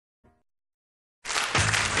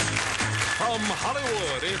From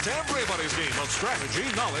Hollywood, it's everybody's game of strategy,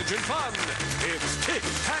 knowledge, and fun. It's Tic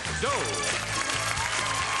Tac Dough.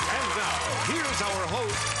 And now, here's our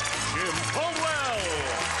host, Jim Caldwell.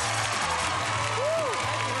 Woo!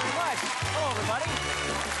 Thank you very much. Hello, everybody.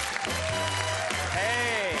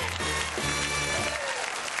 Hey.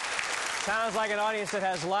 Sounds like an audience that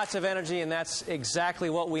has lots of energy, and that's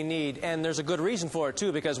exactly what we need. And there's a good reason for it,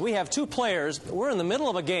 too, because we have two players. We're in the middle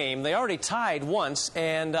of a game. They already tied once,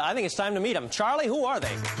 and I think it's time to meet them. Charlie, who are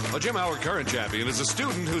they? Well, Jim, our current champion is a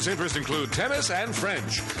student whose interests include tennis and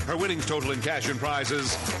French. Her winnings total in cash and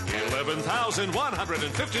prizes,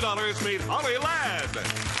 $11,150, meet Holly Ladd.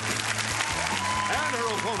 And her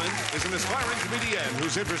opponent is an aspiring comedian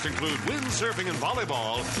whose interests include windsurfing and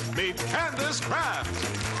volleyball. Meet Candace Kraft.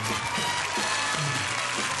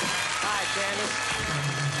 Hi, Candace.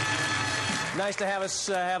 Nice to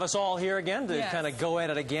have us all here again to kind of go at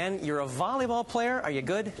it again. You're a volleyball player. Are you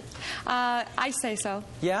good? I say so.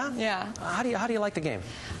 Yeah? Yeah. How do you like the game?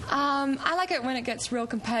 I like it when it gets real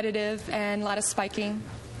competitive and a lot of spiking.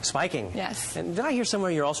 Spiking? Yes. And did I hear somewhere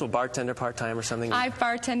you're also a bartender part-time or something? I've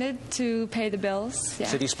bartended to pay the bills. Yeah.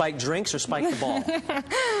 So do you spike drinks or spike the ball?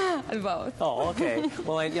 Both. Oh, okay.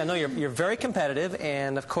 Well, I know you're very competitive,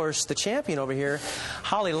 and of course the champion over here,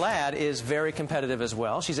 Holly Ladd, is very competitive as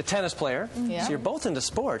well. She's a tennis player. Yeah. So you're both into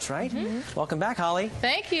sports, right? Mm-hmm. Welcome back, Holly.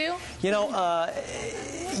 Thank you. You know,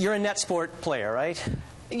 you're a net sport player, right?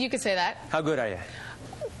 You could say that. How good are you?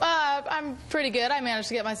 I'm pretty good. I managed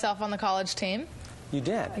to get myself on the college team. You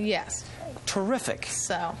did? Yes. Terrific.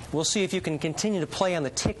 So we'll see if you can continue to play on the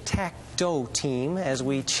Tic Tac Dough team as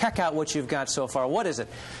we check out what you've got so far. What is it?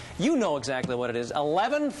 You know exactly what it is.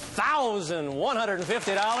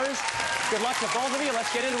 $11,150. Good luck to both of you.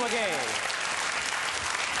 Let's get into a game.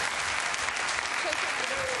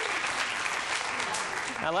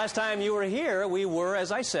 Now, last time you were here, we were,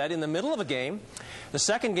 as I said, in the middle of a game. The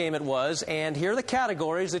second game it was, and here are the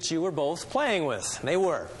categories that you were both playing with. They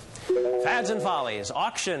were Fads and Follies,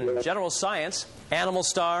 Auction, General Science, Animal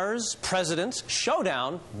Stars, Presidents,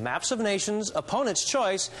 Showdown, Maps of Nations, Opponent's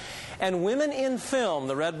Choice, and Women in Film.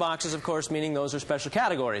 The red boxes, of course, meaning those are special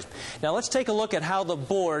categories. Now let's take a look at how the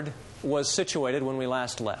board was situated when we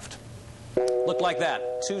last left. Looked like that.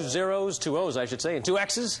 2 zeros, 2 O's, I should say, and 2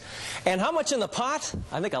 X's. And how much in the pot?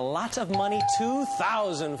 I think a lot of money,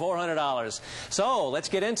 $2,400. So let's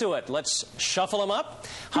get into it. Let's shuffle them up.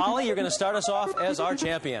 Holly, you're going to start us off as our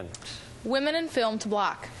champion. Women in Film to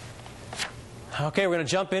block. Okay, we're going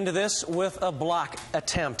to jump into this with a block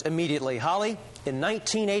attempt immediately. Holly, in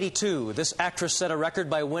 1982, this actress set a record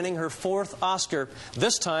by winning her 4th Oscar,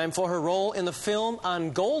 this time for her role in the film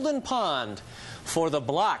On Golden Pond. For the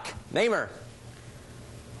block, name her.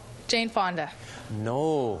 Jane Fonda.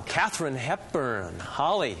 No, Katharine Hepburn.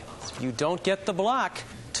 Holly, you don't get the block.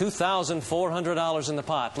 $2,400 in the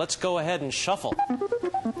pot. Let's go ahead and shuffle.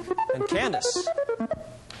 And Candace.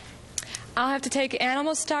 I'll have to take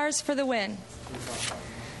Animal Stars for the win.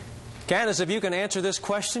 Candace, if you can answer this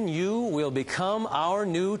question, you will become our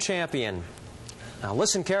new champion. Now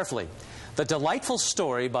listen carefully. The delightful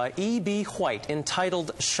story by E.B. White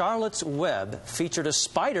entitled Charlotte's Web featured a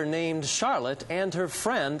spider named Charlotte and her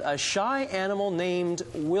friend, a shy animal named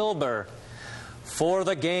Wilbur. For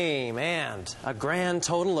the game and a grand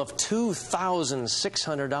total of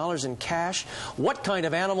 $2,600 in cash, what kind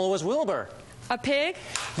of animal was Wilbur? A pig?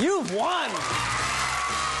 You've won!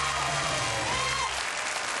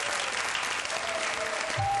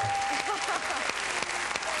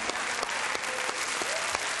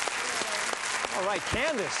 All right,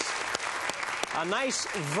 Candace, a nice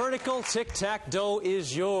vertical tic-tac-dough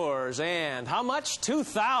is yours. And how much?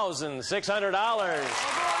 $2,600.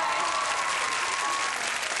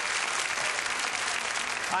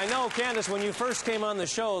 I know, Candace, when you first came on the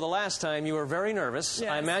show the last time, you were very nervous. Yes.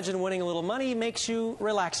 I imagine winning a little money makes you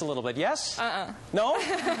relax a little bit, yes? No?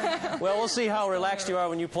 Well, we'll see how relaxed you are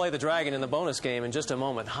when you play the dragon in the bonus game in just a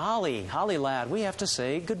moment. Holly Ladd, we have to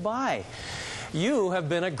say goodbye. You have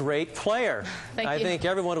been a great player. Thank you. I think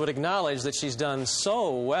everyone would acknowledge that she's done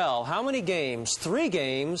so well. How many games? 3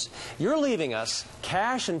 games. You're leaving us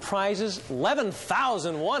cash and prizes,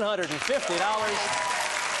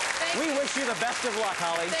 $11,150. We wish you the best of luck,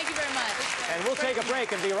 Holly. Thank you very much. And we'll take a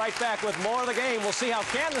break and be right back with more of the game. We'll see how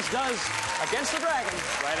Candace does against the dragon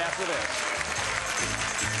right after this.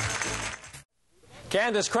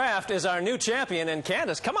 Candace Kraft is our new champion. And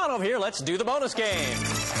Candace, come on over here. Let's do the bonus game.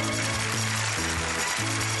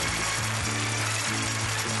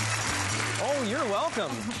 Oh, you're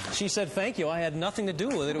welcome. She said thank you. I had nothing to do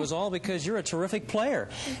with it. It was all because you're a terrific player.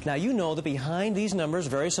 Now, you know that behind these numbers,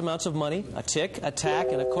 various amounts of money, a tick, a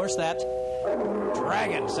tack, and of course that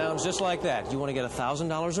Dragon sounds just like that. You want to get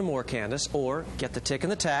 $1,000 or more, Candace, or get the Tic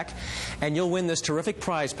and the Tac, and you'll win this terrific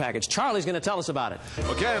prize package. Charlie's going to tell us about it.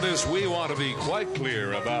 Well, Candace, we want to be quite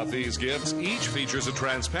clear about these gifts. Each features a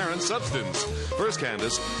transparent substance. First,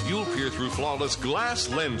 Candace, you'll peer through flawless glass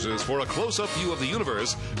lenses for a close-up view of the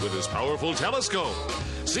universe with this powerful telescope.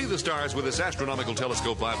 See the stars with this astronomical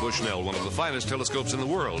telescope by Bushnell, one of the finest telescopes in the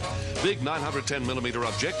world. Big 910mm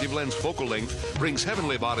objective lens focal length brings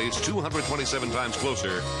heavenly bodies 227 times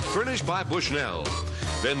closer, furnished by Bushnell.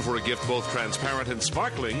 Then for a gift both transparent and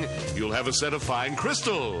sparkling, you'll have a set of fine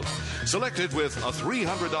crystal. Selected with a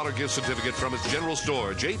 $300 gift certificate from its general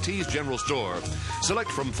store, JT's General Store.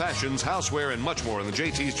 Select from fashions, houseware, and much more in the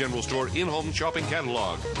JT's General Store in-home shopping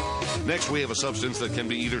catalog. Next, we have a substance that can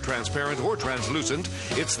be either transparent or translucent.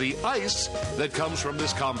 It's the ice that comes from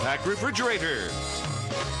this compact refrigerator.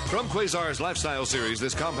 From Quasar's Lifestyle Series,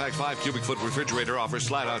 this compact 5-cubic-foot refrigerator offers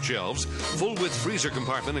slat-out shelves, full-width freezer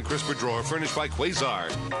compartment, and crisper drawer furnished by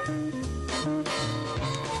Quasar.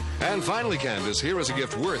 And finally, Candace, here is a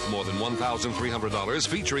gift worth more than $1,300,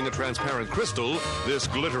 featuring a transparent crystal, this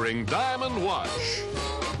glittering diamond watch.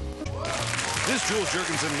 This Jules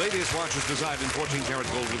Jurgensen Ladies watch is designed in 14-karat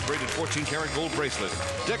gold with braided 14-karat gold bracelet.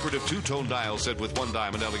 Decorative two-tone dial set with one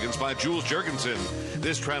diamond elegance by Jules Jurgensen.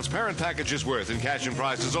 This transparent package is worth, in cash and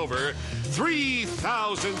prices, over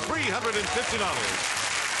 $3,350.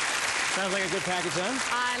 Sounds like a good package, huh?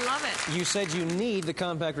 I love it. You said you need the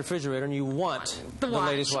compact refrigerator and you want the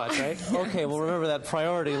latest watch, right? Okay, well, remember that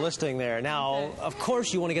priority listing there. Now, of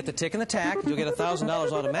course, you want to get the Tic and the Tac. You'll get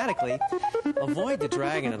 $1,000 automatically. Avoid the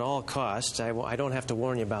Dragon at all costs. I don't have to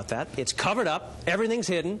warn you about that. It's covered up. Everything's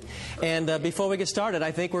hidden. And before we get started,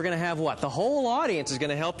 I think we're going to have what? The whole audience is going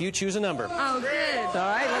to help you choose a number. Oh, good. All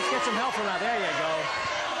right, let's get some help from out. There you go.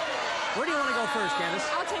 Where do you want to go first, Candace?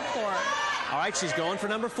 I'll take 4. All right, she's going for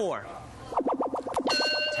number 4.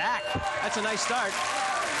 Tac. That's a nice start.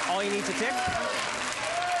 All you need to Tic.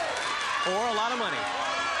 Or a lot of money.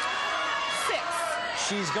 6.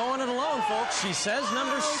 She's going it alone, folks. She says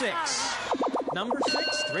number 6. Number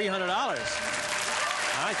 6, $300. All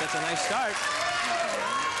right, that's a nice start.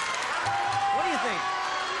 What do you think?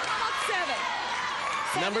 How about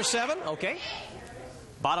 7? Number 7, okay.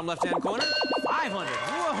 Bottom left-hand corner, 500.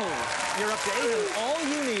 Whoa, you're up to 800. All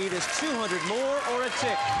you need is 200 more or a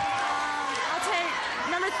Tic. I'll take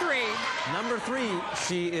number 3. Number 3,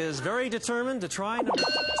 she is very determined to try number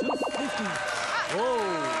 250. Whoa.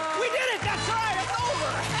 We did it! That's right! It's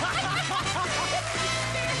over!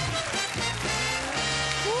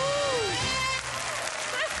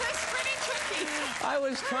 That's pretty tricky. I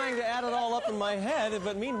was trying to add it all up in my head,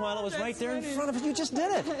 but meanwhile it was right there in front of us. You just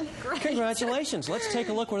did it. Great. Congratulations. Let's take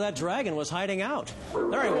a look where that dragon was hiding out.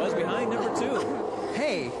 There he was, behind number 2.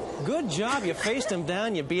 Hey, good job. You faced him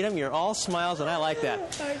down, you beat him, you're all smiles, and I like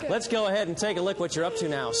that. Okay. Let's go ahead and take a look what you're up to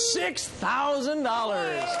now. $6,000.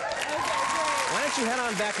 Why don't you head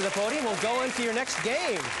on back to the podium? We'll go into your next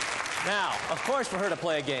game. Now, of course, for her to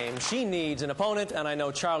play a game, she needs an opponent, and I know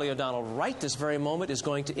Charlie O'Donnell right this very moment is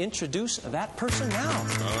going to introduce that person now.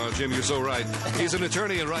 Oh, Jim, you're so right. He's an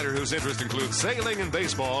attorney and writer whose interests include sailing and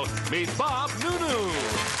baseball. Meet Bob Nunu.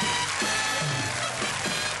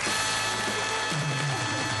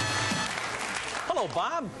 Hello,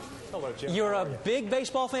 Bob. Hello, Jim. You're a big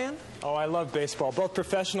baseball fan? Oh, I love baseball, both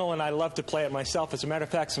professional and I love to play it myself. As a matter of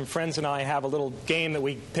fact, some friends and I have a little game that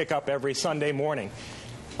we pick up every Sunday morning.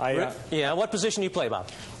 Yeah, what position do you play, Bob?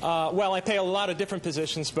 Well, I play a lot of different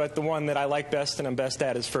positions, but the one that I like best and I'm best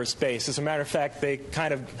at is first base. As a matter of fact, they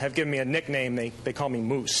kind of have given me a nickname. They call me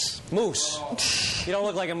Moose. Moose. You don't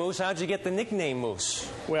look like a moose. How'd you get the nickname Moose?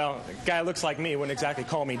 Well, a guy looks like me wouldn't exactly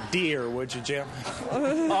call me Deer, would you, Jim?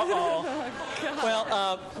 Uh-oh.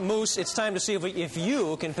 Well, Moose, it's time to see if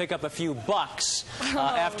you can pick up a few bucks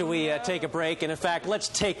after we take a break. And, in fact, let's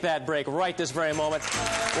take that break right this very moment.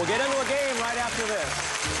 We'll get into a game right after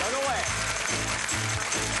this. Don't go away.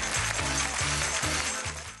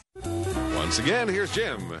 Once again, here's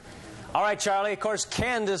Jim. All right, Charlie. Of course,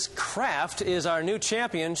 Candace Kraft is our new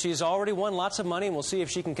champion. She's already won lots of money, and we'll see if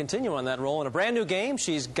she can continue on that role in a brand new game.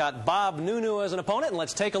 She's got Bob Nunu as an opponent, and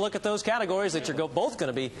let's take a look at those categories that you're both going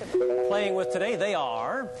to be playing with today. They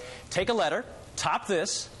are Take a Letter, Top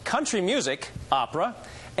This, Country Music, Opera,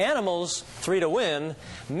 Animals, 3 to Win,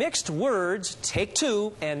 Mixed Words, Take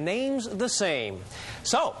 2, and Names the Same.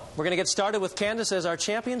 So, we're going to get started with Candace as our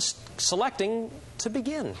champion, selecting to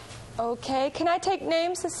begin. Okay, can I take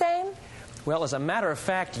names the same? Well, as a matter of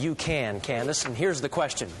fact, you can, Candace, and here's the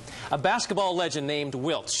question. A basketball legend named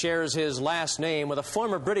Wilt shares his last name with a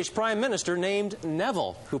former British Prime Minister named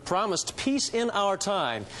Neville, who promised peace in our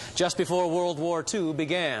time just before World War II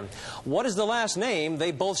began. What is the last name they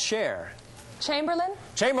both share? Chamberlain?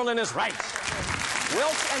 Chamberlain is right.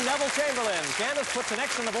 Wilt and Neville Chamberlain. Candace puts an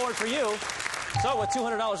X on the board for you. So with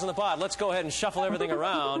 $200 in the pot, let's go ahead and shuffle everything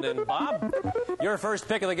around. And Bob, your first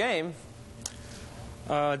pick of the game.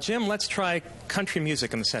 Jim, let's try country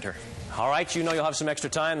music in the center. All right, you know you'll have some extra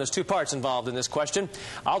time. There's two parts involved in this question.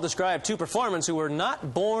 I'll describe two performers who were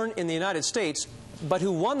not born in the United States, but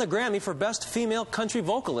who won the Grammy for Best Female Country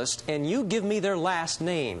Vocalist, and you give me their last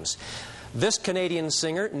names. This Canadian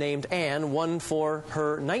singer named Anne won for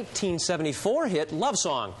her 1974 hit Love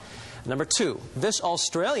Song. Number two, this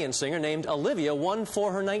Australian singer named Olivia won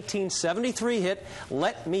for her 1973 hit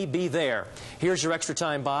Let Me Be There. Here's your extra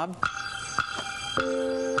time, Bob.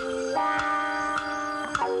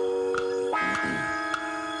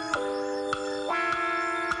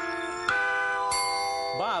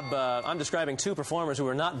 Bob, I'm describing two performers who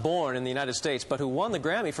were not born in the United States, but who won the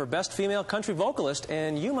Grammy for Best Female Country Vocalist,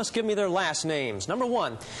 and you must give me their last names. Number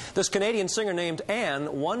one, this Canadian singer named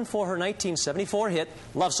Anne won for her 1974 hit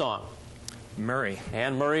Love Song. Murray.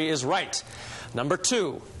 Anne Murray is right. Number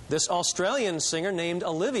two, this Australian singer named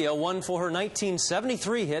Olivia won for her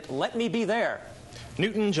 1973 hit Let Me Be There.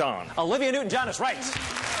 Newton-John. Olivia Newton-John is right.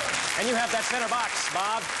 And you have that center box,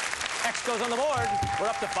 Bob. X goes on the board. We're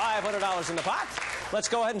up to $500 in the pot. Let's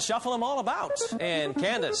go ahead and shuffle them all about. And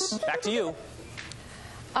Candace, back to you.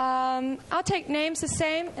 I'll take names the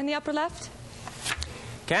same in the upper left.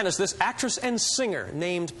 Candace, this actress and singer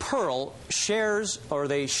named Pearl share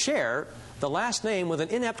the last name with an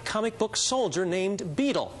inept comic book soldier named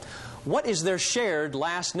Beetle. What is their shared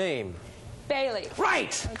last name? Bailey.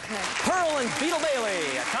 Right! Okay. Pearl and Beetle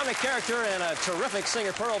Bailey, a comic character and a terrific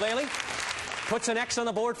singer, Pearl Bailey. Puts an X on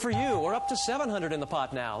the board for you. We're up to $700 in the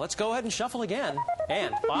pot now. Let's go ahead and shuffle again.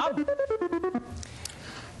 And Bob?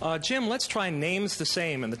 Jim, let's try names the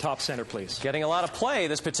same in the top center, please. Getting a lot of play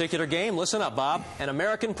this particular game. Listen up, Bob. An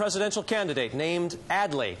American presidential candidate named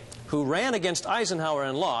Adley, who ran against Eisenhower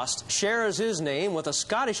and lost, shares his name with a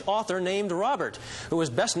Scottish author named Robert, who is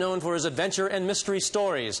best known for his adventure and mystery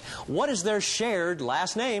stories. What is their shared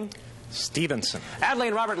last name? Stevenson. Adley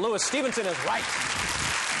and Robert Louis Stevenson is right.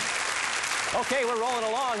 Okay, we're rolling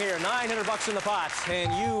along here. $900 in the pot.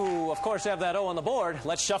 And you, of course, have that O on the board.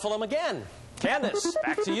 Let's shuffle them again. Candace,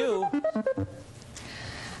 back to you.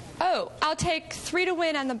 Oh, I'll take 3 to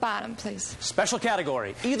win on the bottom, please. Special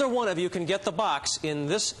category. Either one of you can get the box in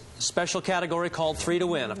this special category called 3 to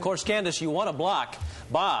win. Of course, Candace, you want to block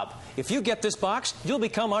Bob. If you get this box, you'll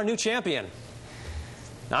become our new champion.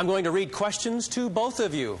 Now, I'm going to read questions to both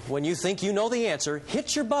of you. When you think you know the answer,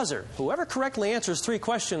 hit your buzzer. Whoever correctly answers 3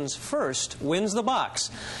 questions first wins the box.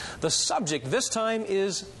 The subject this time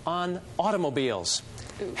is on automobiles.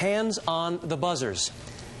 Hands on the buzzers.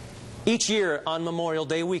 Each year on Memorial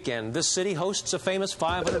Day weekend, this city hosts a famous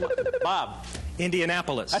 500... Bob.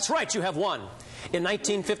 Indianapolis. That's right, you have one. In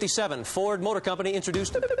 1957, Ford Motor Company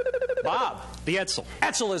introduced... Bob. The Edsel.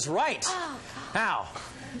 Edsel is right. Oh, now,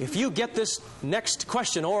 if you get this next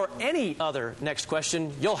question or any other next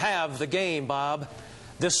question, you'll have the game, Bob.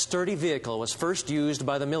 This sturdy vehicle was first used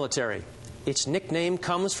by the military. Its nickname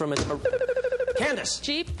comes from its... Candace.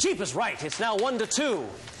 Jeep. Jeep is right. It's now 1-2.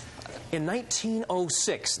 In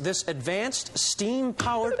 1906, this advanced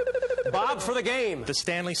steam-powered... Bob for the game. The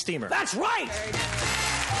Stanley Steamer. That's right!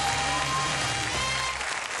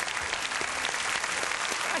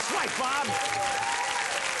 That's right, Bob.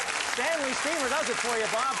 Stanley Steamer does it for you,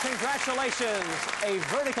 Bob. Congratulations. A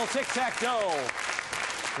vertical Tic Tac Dough.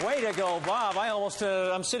 Way to go, Bob.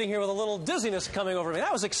 I'm sitting here with a little dizziness coming over me.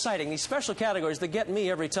 That was exciting. These special categories that get me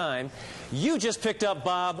every time. You just picked up,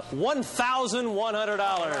 Bob, $1,100.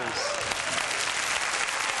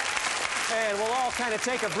 And we'll all kind of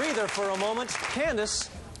take a breather for a moment. Candace,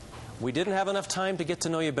 we didn't have enough time to get to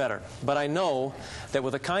know you better. But I know that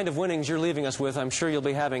with the kind of winnings you're leaving us with, I'm sure you'll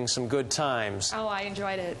be having some good times. Oh, I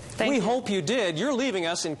enjoyed it. Thank we you. hope you did. You're leaving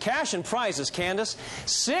us in cash and prizes, Candace.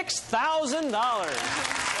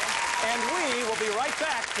 $6,000. And we will be right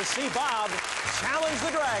back to see Bob challenge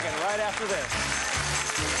the dragon right after this.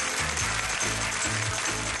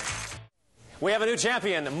 We have a new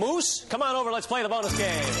champion. Moose, come on over. Let's play the bonus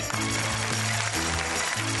game.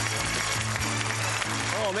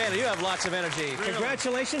 Oh, man, you have lots of energy.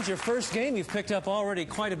 Congratulations, your first game. You've picked up already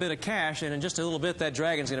quite a bit of cash, and in just a little bit, that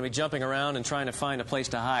dragon's going to be jumping around and trying to find a place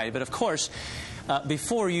to hide. But, of course,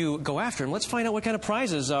 Before you go after him, let's find out what kind of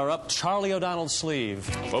prizes are up Charlie O'Donnell's sleeve.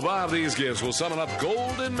 Well, Bob, these gifts will summon up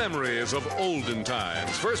golden memories of olden times.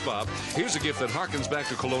 First, Bob, here's a gift that harkens back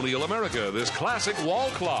to colonial America, this classic wall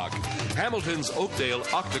clock. Hamilton's Oakdale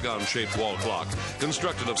octagon-shaped wall clock,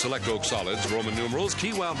 constructed of select oak solids, Roman numerals,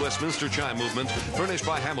 key-wound Westminster chime movement, furnished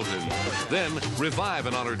by Hamilton. Then, revive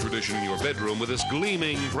an honored tradition in your bedroom with this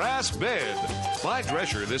gleaming brass bed. By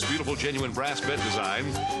Drescher, this beautiful, genuine brass bed design,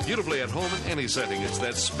 beautifully at home in any setting. It's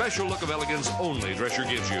that special look of elegance only Drescher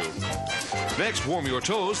gives you. Next, warm your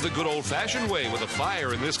toes the good old-fashioned way with a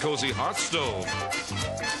fire in this cozy hearth stove.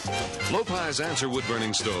 Lopi's Answer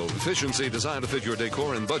wood-burning stove. Efficiency designed to fit your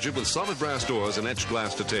decor and budget with solid brass doors and etched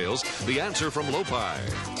glass details. The Answer from Lopi.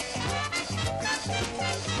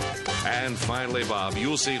 And finally, Bob,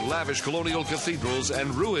 you'll see lavish colonial cathedrals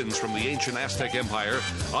and ruins from the ancient Aztec Empire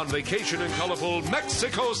on vacation in colorful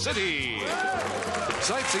Mexico City.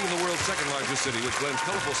 Sightseeing the world's second-largest city, which blends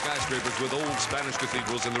colorful skyscrapers with old Spanish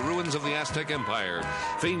cathedrals and the ruins of the Aztec Empire.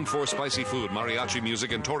 Famed for spicy food, mariachi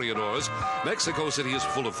music, and toreadors, Mexico City is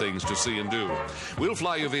full of things to see and do. We'll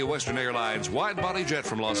fly you via Western Airlines wide-body jet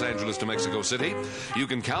from Los Angeles to Mexico City. You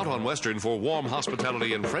can count on Western for warm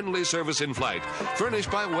hospitality and friendly service in flight, furnished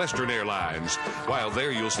by Western Airlines. While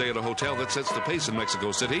there, you'll stay at a hotel that sets the pace in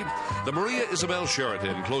Mexico City, the Maria Isabel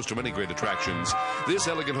Sheraton, close to many great attractions. This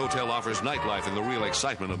elegant hotel offers nightlife in the real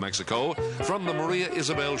excitement of Mexico from the Maria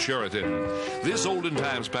Isabel Sheraton. This olden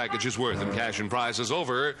times package is worth in cash and prizes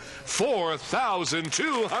over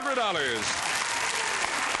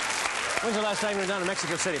 $4,200. When's the last time you were down to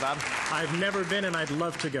Mexico City, Bob? I've never been, and I'd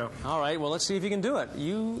love to go. All right, well, let's see if you can do it.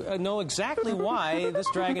 You know exactly why this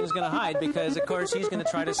dragon is going to hide, because, of course, he's going to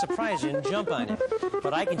try to surprise you and jump on you.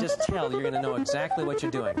 But I can just tell you're going to know exactly what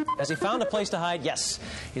you're doing. Has he found a place to hide? Yes.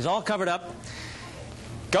 He's all covered up.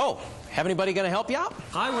 Go. Have anybody going to help you out?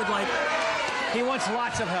 I would like... He wants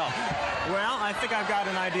lots of help. Well, I think I've got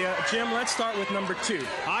an idea. Jim, let's start with number 2.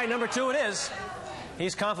 All right, number 2 it is.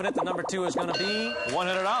 He's confident that number 2 is going to be $100. All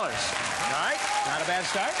right, not a bad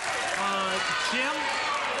start. Jim,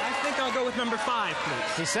 I think I'll go with number 5,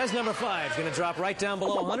 please. He says number 5 is going to drop right down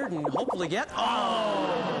below 100 and hopefully get...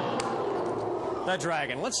 Oh! The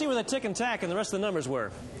dragon. Let's see where the tick and tack and the rest of the numbers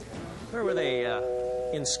were. Where were they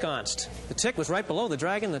ensconced? The tick was right below the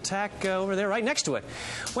dragon, the tack over there right next to it.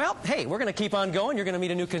 Well, hey, we're going to keep on going. You're going to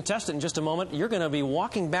meet a new contestant in just a moment. You're going to be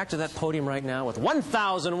walking back to that podium right now with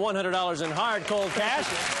 $1,100 in hard, cold cash.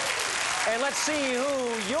 And let's see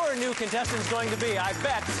who your new contestant is going to be. I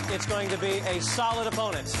bet it's going to be a solid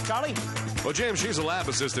opponent. Charlie? Well, James, she's a lab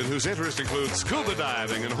assistant whose interests include scuba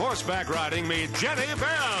diving and horseback riding. Meet Jenny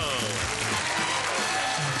Bell.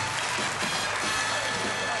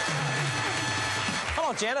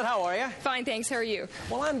 Hello, Janet. How are you? Fine, thanks. How are you?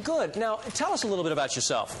 Well, I'm good. Now, tell us a little bit about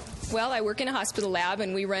yourself. Well, I work in a hospital lab,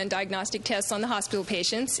 and we run diagnostic tests on the hospital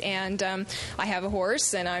patients. And I have a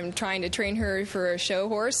horse, and I'm trying to train her for a show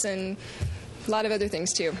horse and a lot of other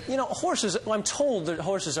things, too. You know, horses, I'm told that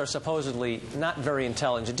horses are supposedly not very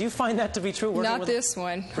intelligent. Do you find that to be true? Not this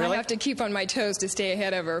one. Really? I have to keep on my toes to stay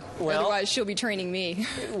ahead of her. Well, otherwise, she'll be training me.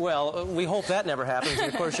 Well, we hope that never happens.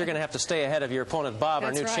 And, of course, you're going to have to stay ahead of your opponent, Bob,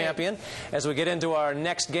 our new champion, as we get into our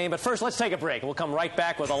next game. But first, let's take a break. We'll come right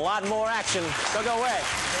back with a lot more action. Don't go away.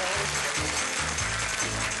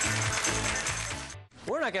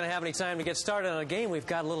 We're not going to have any time to get started on a game. We've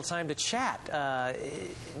got a little time to chat.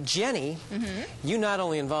 Jenny, you not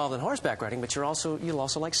only involved in horseback riding, but you'll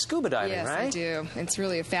also like scuba diving, right? Yes, I do. It's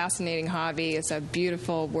really a fascinating hobby. It's a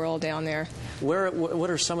beautiful world down there. What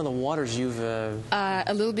are some of the waters you've... A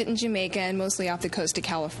little bit in Jamaica and mostly off the coast of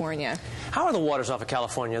California. How are the waters off of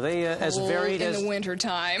California? Are they as varied as... in the winter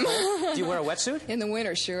time. Do you wear a wetsuit? In the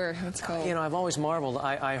winter, sure. It's cold. You know, I've always marveled.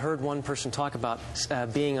 I heard one person talk about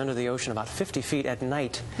being under the ocean about 50 feet at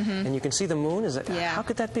night, and you can see the moon. How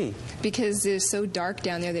could that be? Because it's so dark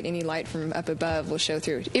down there that any light from up above will show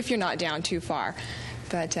through, if you're not down too far.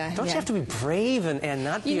 But, Don't you have to be brave and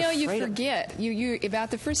not be afraid? You know, you forget. You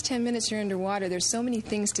about the first 10 minutes you're underwater, there's so many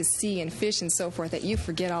things to see and fish and so forth that you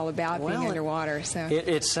forget all about being underwater. So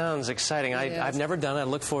it sounds exciting. I've never done it. I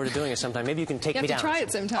look forward to doing it sometime. Maybe you can take me down. You have to try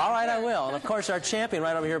it sometime. All right, I will. And, of course, our champion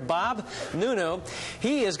right over here, Bob Nunu,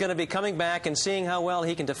 he is going to be coming back and seeing how well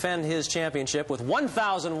he can defend his championship with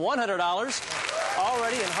 $1,100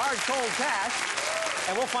 already in hard, cold cash.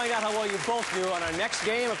 And we'll find out how well you both do on our next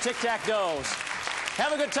game of Tic Tac Doughs.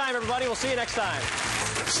 Have a good time, everybody. We'll see you next time.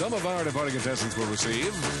 Some of our departing contestants will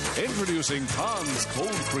receive introducing Pond's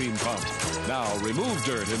Cold Cream Pump. Now remove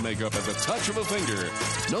dirt and makeup at the touch of a finger.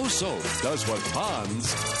 No soap does what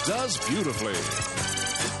Pond's does beautifully.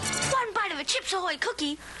 One bite of a Chips Ahoy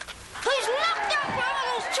cookie. Who's knocked out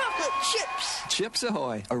all those chocolate chips? Chips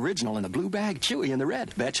Ahoy. Original in the blue bag, chewy in the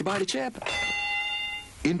red. Bet you bite a chip.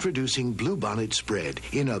 Introducing Bluebonnet Spread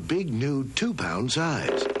in a big new 2-pound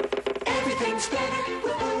size. Everything's better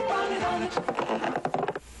with Bluebonnet on it.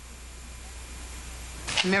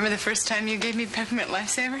 Remember the first time you gave me peppermint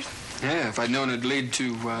lifesavers? Yeah, if I'd known it'd lead to,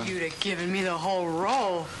 You'd have given me the whole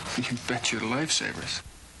roll. You bet your lifesavers.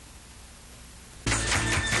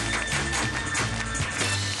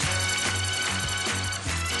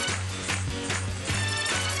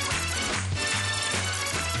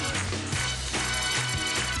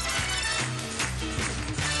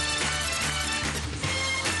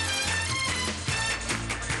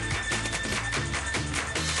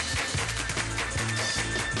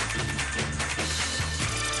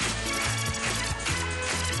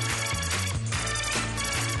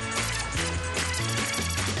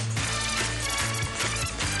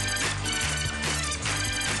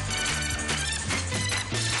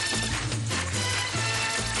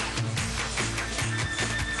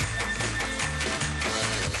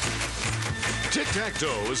 Tic Tac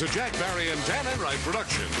Dough is a Jack Barry and Dan Enright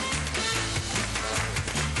production.